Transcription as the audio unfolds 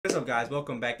What's up, guys?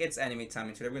 Welcome back. It's anime time,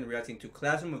 and today we're going to be reacting to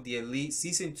Classroom of the Elite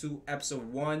Season 2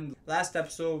 Episode 1. Last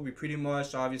episode, we pretty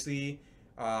much, obviously,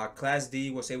 Class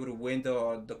D was able to win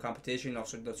the competition of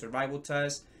the survival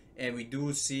test, and we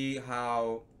do see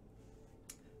how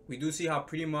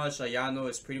pretty much Ayano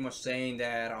is pretty much saying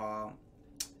that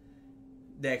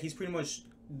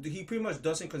he pretty much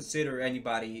doesn't consider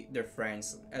anybody their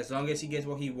friends. As long as he gets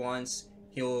what he wants,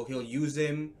 he'll use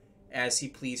them as he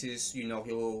pleases. You know,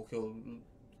 he'll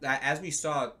as we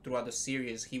saw throughout the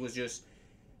series, he was just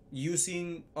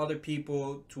using other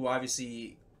people to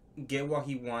obviously get what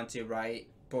he wanted, right?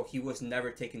 But he was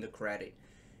never taking the credit.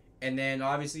 And then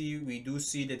obviously we do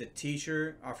see that the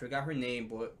teacher, I forgot her name,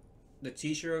 but the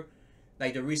teacher,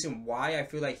 like, the reason why I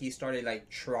feel like he started like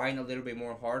trying a little bit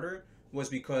more harder was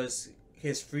because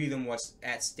his freedom was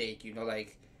at stake. You know,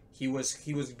 like he was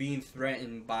being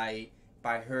threatened by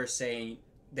her saying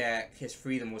that his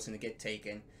freedom was gonna get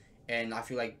taken. And I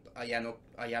feel like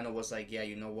Ayano was like, yeah,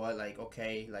 you know what, like,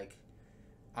 okay, like,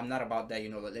 I'm not about that, you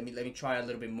know, let me try a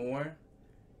little bit more,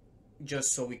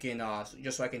 just so we can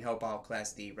just so I can help out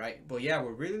Class D, right? But yeah,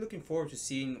 we're really looking forward to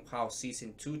seeing how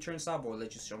Season 2 turns out, but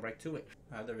let's just jump right to it.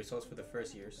 I have the results for the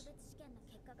first years.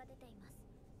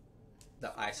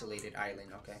 The isolated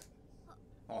island, okay.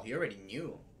 Oh, he already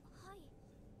knew.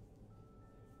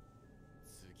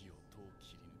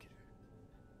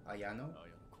 Ayano?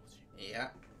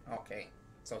 Yeah. Okay,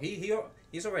 so he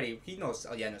knows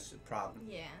Ayano's problem.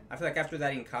 Yeah. I feel like after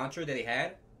that encounter that they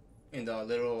had in the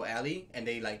little alley and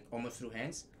they like almost threw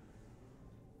hands,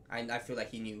 I feel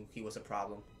like he knew he was a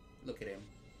problem. Look at him.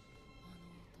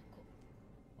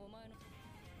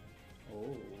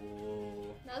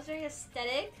 Oh. That was very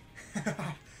aesthetic.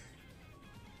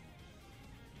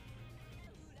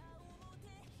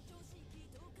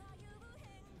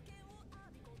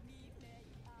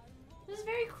 This is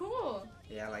very cool.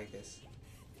 Yeah, I like this.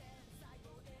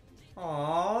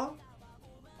 Aww.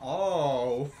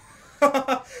 Oh.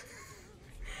 Yeah.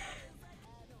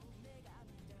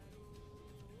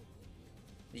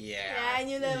 Yeah, I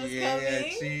knew that was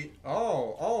coming. See.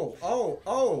 Oh,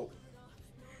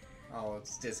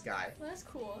 it's this guy. Well, that's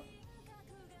cool.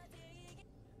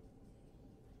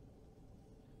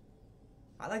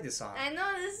 I like this song. I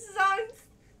know this song is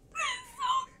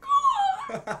so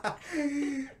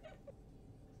cool.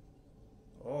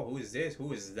 Oh, who is this?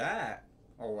 Who is that?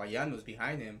 Oh, Ayano's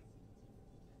behind him.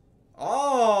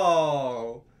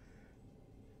 Oh!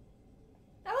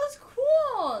 That was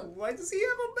cool. Why does he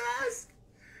have a mask?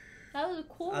 That was a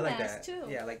cool I like mask that. too.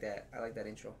 Yeah, I like that. I like that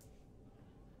intro.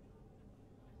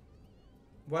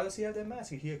 Why does he have that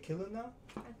mask? Is he a killer now?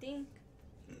 I think.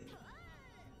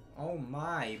 Oh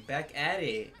my, back at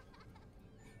it.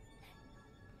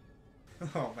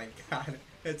 Oh my god.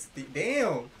 It's the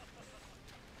damn.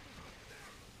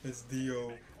 It's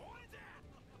Dio.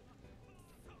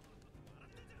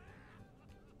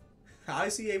 How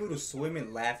is he able to swim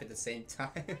and laugh at the same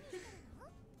time?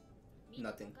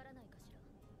 Nothing.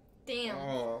 Damn.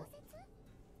 Oh.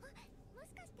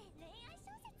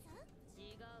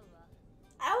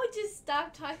 I would just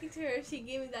stop talking to her if she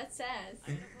gave me that sass.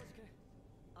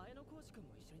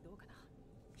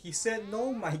 He said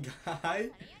no, my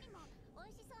guy.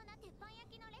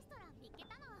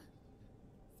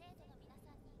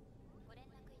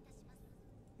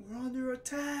 We're under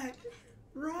attack.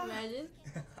 Run. Imagine.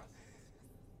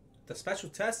 The special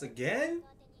test again?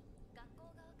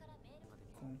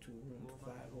 Going to room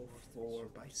 504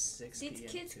 by 6 These p.m.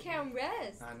 kids today. can't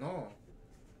rest. I know.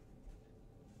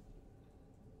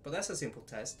 But that's a simple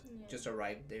test. Yeah. Just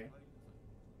arrive there.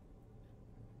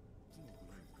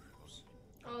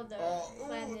 Oh, the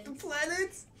planets. The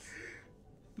planets?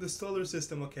 The solar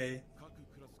system, okay.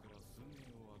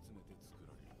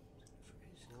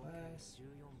 Class.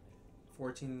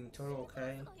 14 total,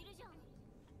 okay.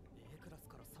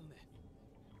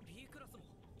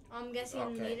 I'm guessing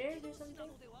Okay. meters or something?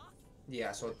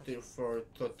 Yeah, so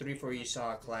three for each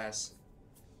class.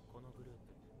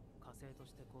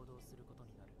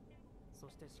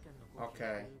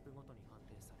 Okay.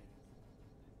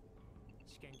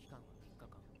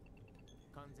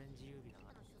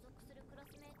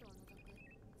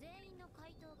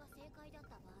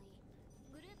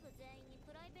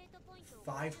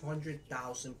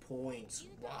 $500,000 points.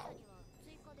 Wow.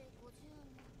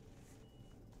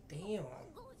 Damn.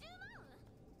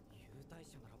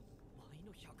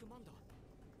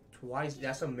 Twice.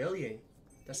 That's a million.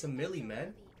 That's a million,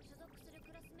 man.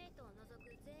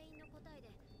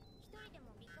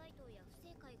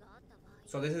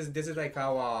 So this is like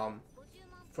how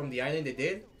from the island they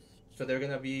did. So they're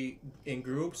gonna be in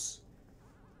groups,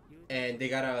 and they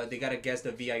gotta guess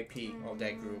the VIP of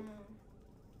that group.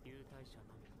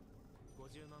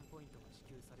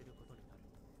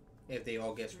 If they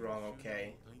all guess wrong,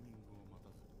 okay.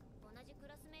 同じク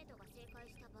ラスメートが正解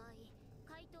した場合、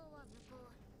回答は無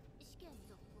効、試験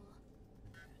続行。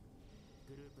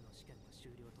グループの試験が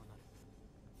終了となる。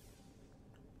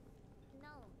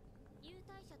なお、優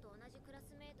待者と同じクラ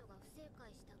スメートが不正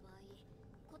解した場合、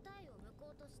答えを無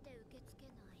効として受け付け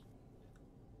ない。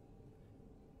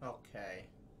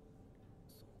Okay.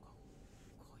 そうか、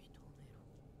回答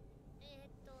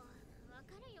迷路。わ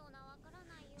かるようなわから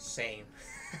ないよ。Same.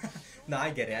 No,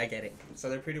 I get it. So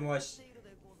they're pretty much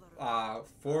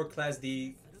 4 Class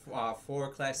D, 4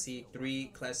 Class C,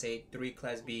 3 Class A, 3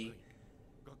 Class B.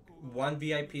 1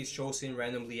 VIP is chosen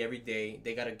randomly every day.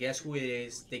 They gotta guess who it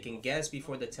is. They can guess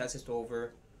before the test is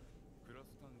over,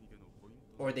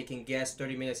 or they can guess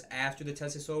 30 minutes after the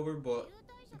test is over, but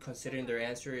considering their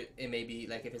answer, it may be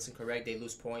like if it's incorrect, they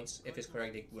lose points. If it's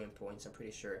correct, they win points, I'm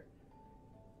pretty sure.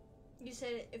 You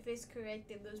said if it's correct,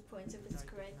 they lose points. If it's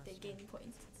correct, they gain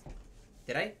points.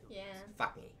 Did I? Yeah.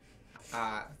 Fuck me.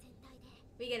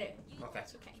 We get it. Okay.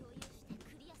 It's okay.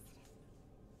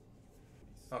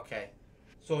 Okay.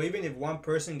 So even if one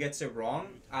person gets it wrong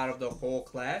out of the whole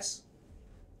class,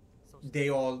 they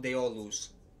all lose.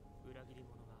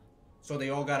 So they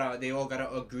all gotta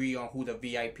agree on who the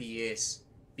VIP is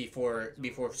before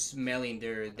smelling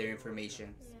their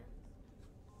information. Yeah.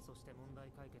 そして問題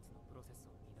解決のプロセス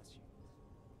を見出し、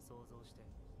想像して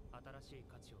新しい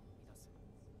価値を生み出す。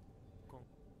同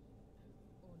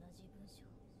じ文章。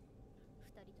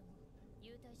二人とも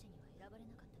優待者には選ばれ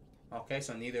なかったみたい。 Okay,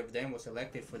 so neither of them was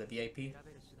selected for the VIP. 選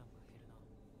べる手段が減るな。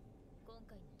今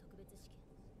回の特別試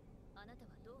験、あなた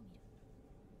はどう見る？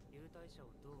優待者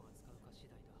をどう扱うか次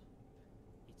第だ。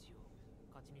一応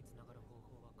勝ちにつながる方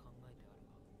法は考えてある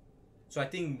が。 So I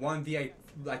think one VIP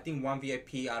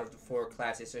out of the 4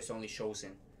 classes is only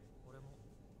chosen. 俺も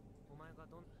お前が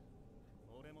どん。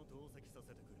俺も同席さ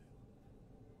せてくれ。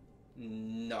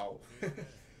No.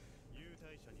 優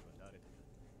待者には慣れてる。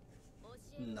教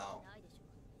えるわけないでしょ。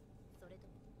それと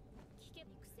も聞け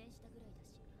に苦戦したぐらいだ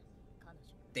し、彼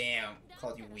女。 Damn,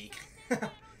 called you weak. だっ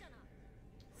たら参戦してやろう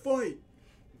じゃない。 Fight!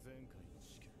 前回の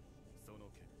試験、そ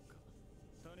の結果、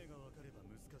種が分かれば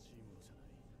難しいものじゃな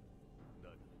い。だ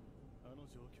が、あの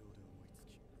状況で思いつ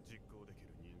き、実行でき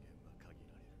る人間は限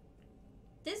られ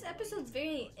る。 This episode's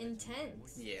very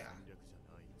intense. Yeah. 戦略じゃ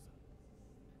ないのさ。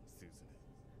スズメ。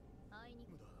あいに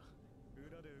くだ。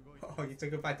裏で動いて Oh,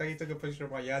 I thought he took a picture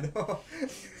of Mayano. 含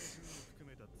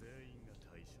めた全員が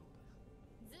対象だ。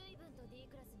随分と D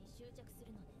クラスに執着す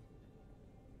るのね。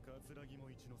桂木も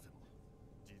一ノ瀬も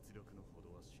実力のほ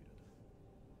どは知れた。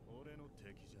俺の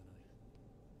敵じゃ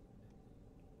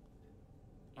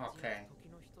ない。 Okay.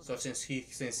 So since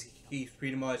he's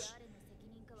pretty much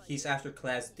he's after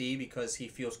Class D because he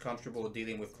feels comfortable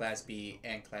dealing with Class B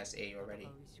and Class A already.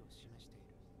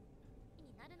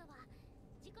 になるのは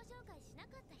自己紹介しな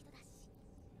かった人だし。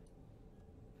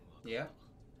 Yeah. あ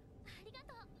りが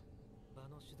とう。場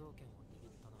の主導権を握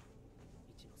ったな。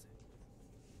一ノ瀬。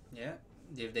 Yeah.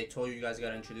 If they told you guys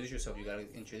gotta introduce yourself, you gotta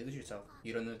introduce yourself.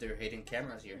 You don't know if they're hidden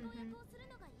cameras here. 公約をする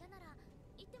のが嫌なら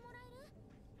言ってもらえる？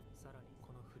さらに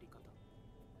この振り方。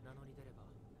名乗り出れば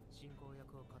進行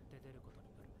役を買って出ること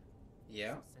になる。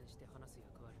 Yeah. 率先して話す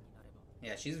役割になれば。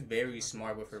 Yeah, she's very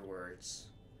smart with her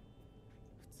words.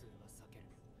 普通は避ける。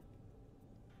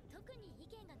特に意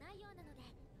見がないようなので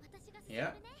私が進め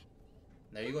Yeah. るね。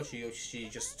 There you go. She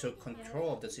just took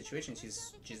control of the situation.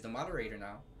 She's the moderator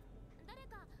now. 誰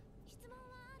か質問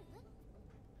はある？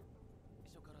最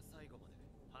初から最後まで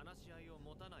話し合いを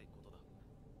持たないことだ。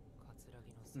桂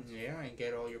木の Yeah, and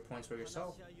get all your points for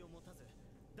yourself. 話し合いを持たず、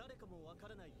誰かもわ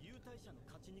からない優待者の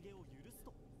勝ち逃げを許す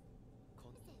と。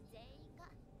全員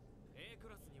が A ク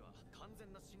ラスには完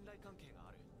全な信頼関係が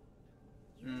ある。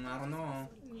I don't know.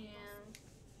 Yeah.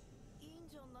 いいん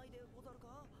じゃないでござる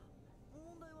か。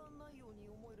問題はないように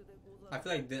思えるでござる。 I feel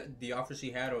like the offer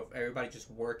she had of everybody just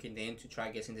working in to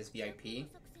try getting this VIP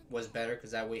was better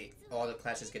because that way all the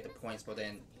classes get the points. But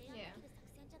then Yeah.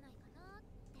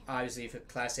 obviously if a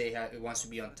Class A wants to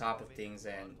be on top of things,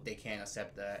 then they can't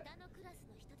accept that. 下のクラス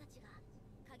の人たちが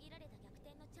限られた逆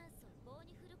転のチャンスを棒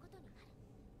に振ることになる。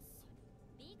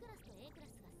B クラスと A クラ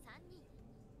スが3人。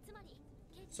つまり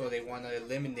So they want to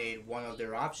eliminate one of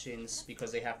their options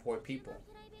because they have 4 people.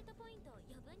 プライベートポイントを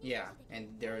余分に Yeah, and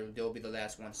they'll be the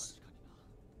last ones.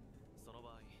 その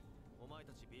場合、お前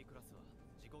たち B クラスは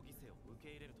自己犠牲を受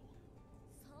け入れると。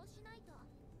そうしないと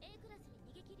A クラス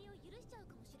に逃げ切りを許しちゃう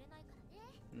かもしれないか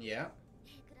らね。 Yeah,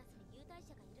 A クラスに優待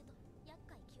者がいると厄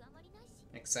介極まりない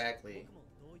し。 exactly. 僕も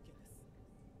同意見です。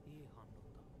いい反論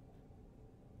だ。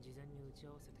事前に打ち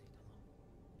合わせていたな。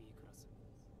B クラス。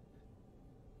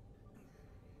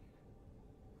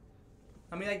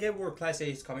I mean, I get where Class A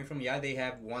is coming from. Yeah, they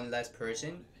have one less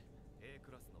person,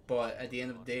 but at the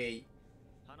end of the day,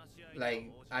 like,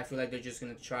 I feel like they're just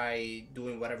gonna try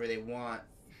doing whatever they want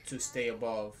to stay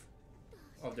above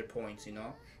of their points, you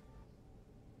know?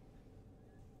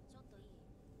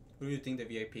 Who do you think the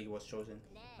VIP was chosen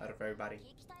out of everybody?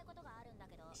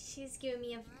 She's giving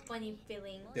me a funny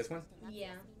feeling. This one?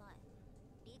 Yeah.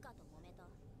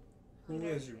 Who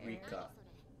is Rika?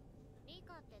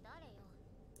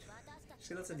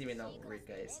 She doesn't even know who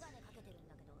Rika is.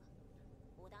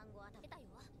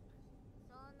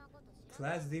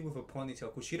 Class D with a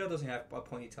ponytail. Kushida doesn't have a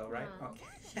ponytail, right? No.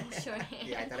 Okay. Sure.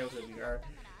 Yeah, I thought it was a girl.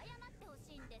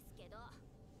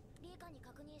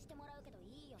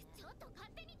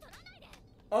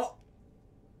 Oh!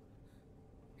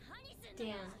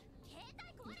 Damn.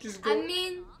 Just go. I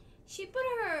mean, she put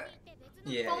her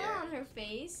Yeah, phone yeah. on her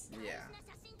face. Yeah.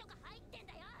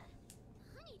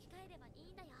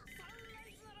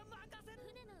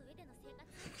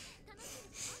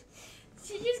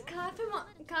 She just caught him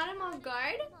off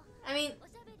guard. I mean,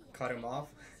 Cut him off.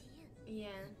 yeah.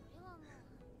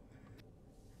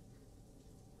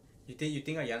 You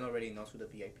think Ayano already knows who the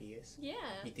VIP is? Yeah.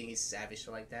 You think he's savage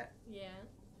like that? Yeah.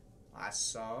 I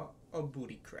saw a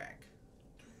booty crack.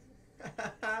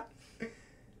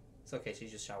 It's okay,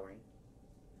 she's just showering.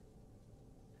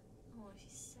 Oh,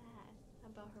 she's sad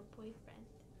about her boyfriend.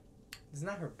 It's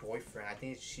not her boyfriend. I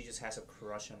think she just has a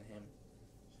crush on him.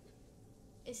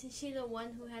 Isn't she the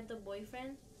one who had the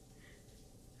boyfriend?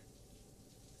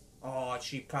 Oh,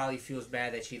 she probably feels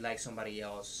bad that she likes somebody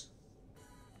else.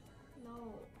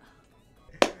 No.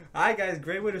 Alright guys,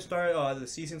 great way to start the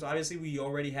season. So obviously we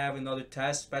already have another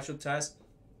test, special test.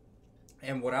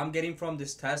 And what I'm getting from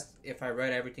this test, if I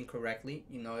read everything correctly,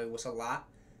 you know, it was a lot.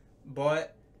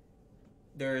 But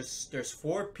there's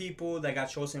 4 people that got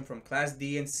chosen from Class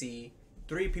D and C,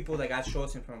 3 people that got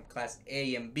chosen from Class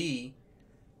A and B.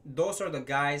 Those are the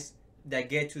guys that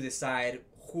get to decide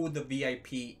who the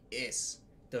VIP is.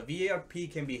 The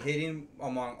VIP can be hidden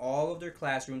among all of their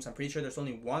classrooms. I'm pretty sure there's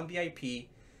only one VIP,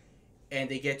 and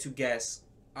they get to guess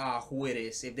who it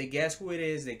is. If they guess who it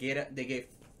is, they get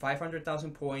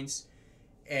 500,000 points,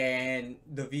 and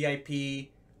the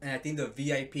VIP, and I think the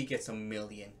VIP gets 1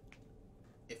 million,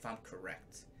 if I'm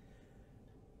correct.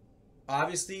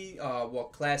 Obviously,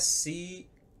 what Class C,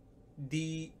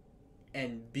 D,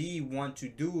 and B want to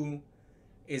do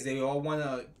is they all want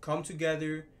to come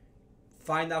together,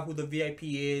 find out who the VIP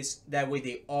is. That way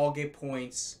they all get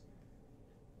points.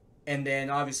 And then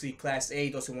obviously Class A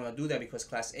doesn't want to do that because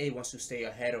Class A wants to stay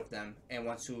ahead of them and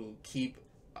wants to keep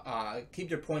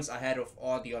their points ahead of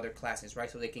all the other classes, right?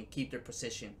 So they can keep their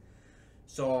position.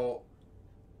 So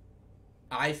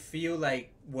I feel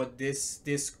like what this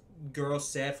girl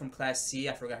said from Class C,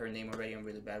 I forgot her name already, I'm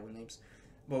really bad with names,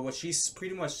 but what she's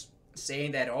pretty much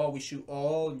saying that, oh, we should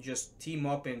all just team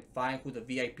up and find who the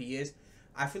VIP is.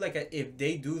 I feel like if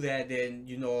they do that, then,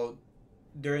 you know,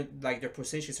 their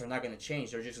positions are not going to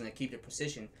change. They're just going to keep their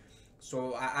position.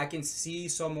 So I can see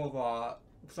some of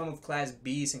Class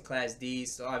B's and Class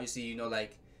D's, so obviously, you know,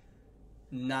 like,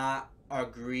 not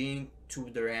agreeing to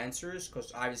their answers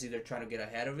because obviously they're trying to get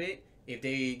ahead of it. If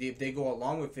they go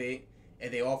along with it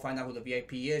and they all find out who the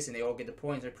VIP is and they all get the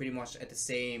points, they're pretty much at the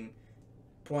same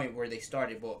point where they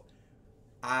started. But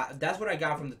that's what I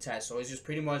got from the test. So it's just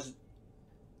pretty much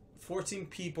 14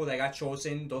 people that got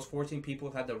chosen. Those 14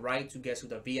 people have the right to guess who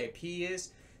the VIP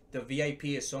is. The VIP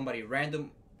is somebody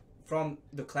random from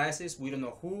the classes. We don't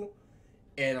know who.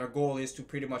 And our goal is to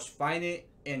pretty much find it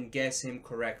and guess him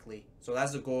correctly. So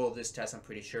that's the goal of this test, I'm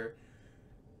pretty sure.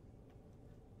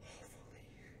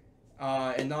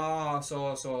 So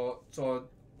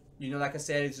you know, like I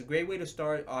said, it's a great way to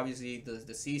start obviously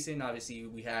the season. Obviously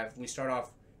we start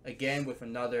off again with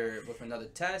another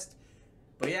test.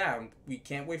 But yeah, we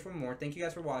can't wait for more. Thank you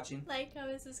guys for watching. Like,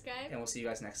 comment, subscribe. And we'll see you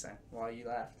guys next time. Why you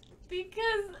laugh?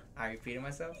 Because I repeated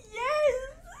myself? yes.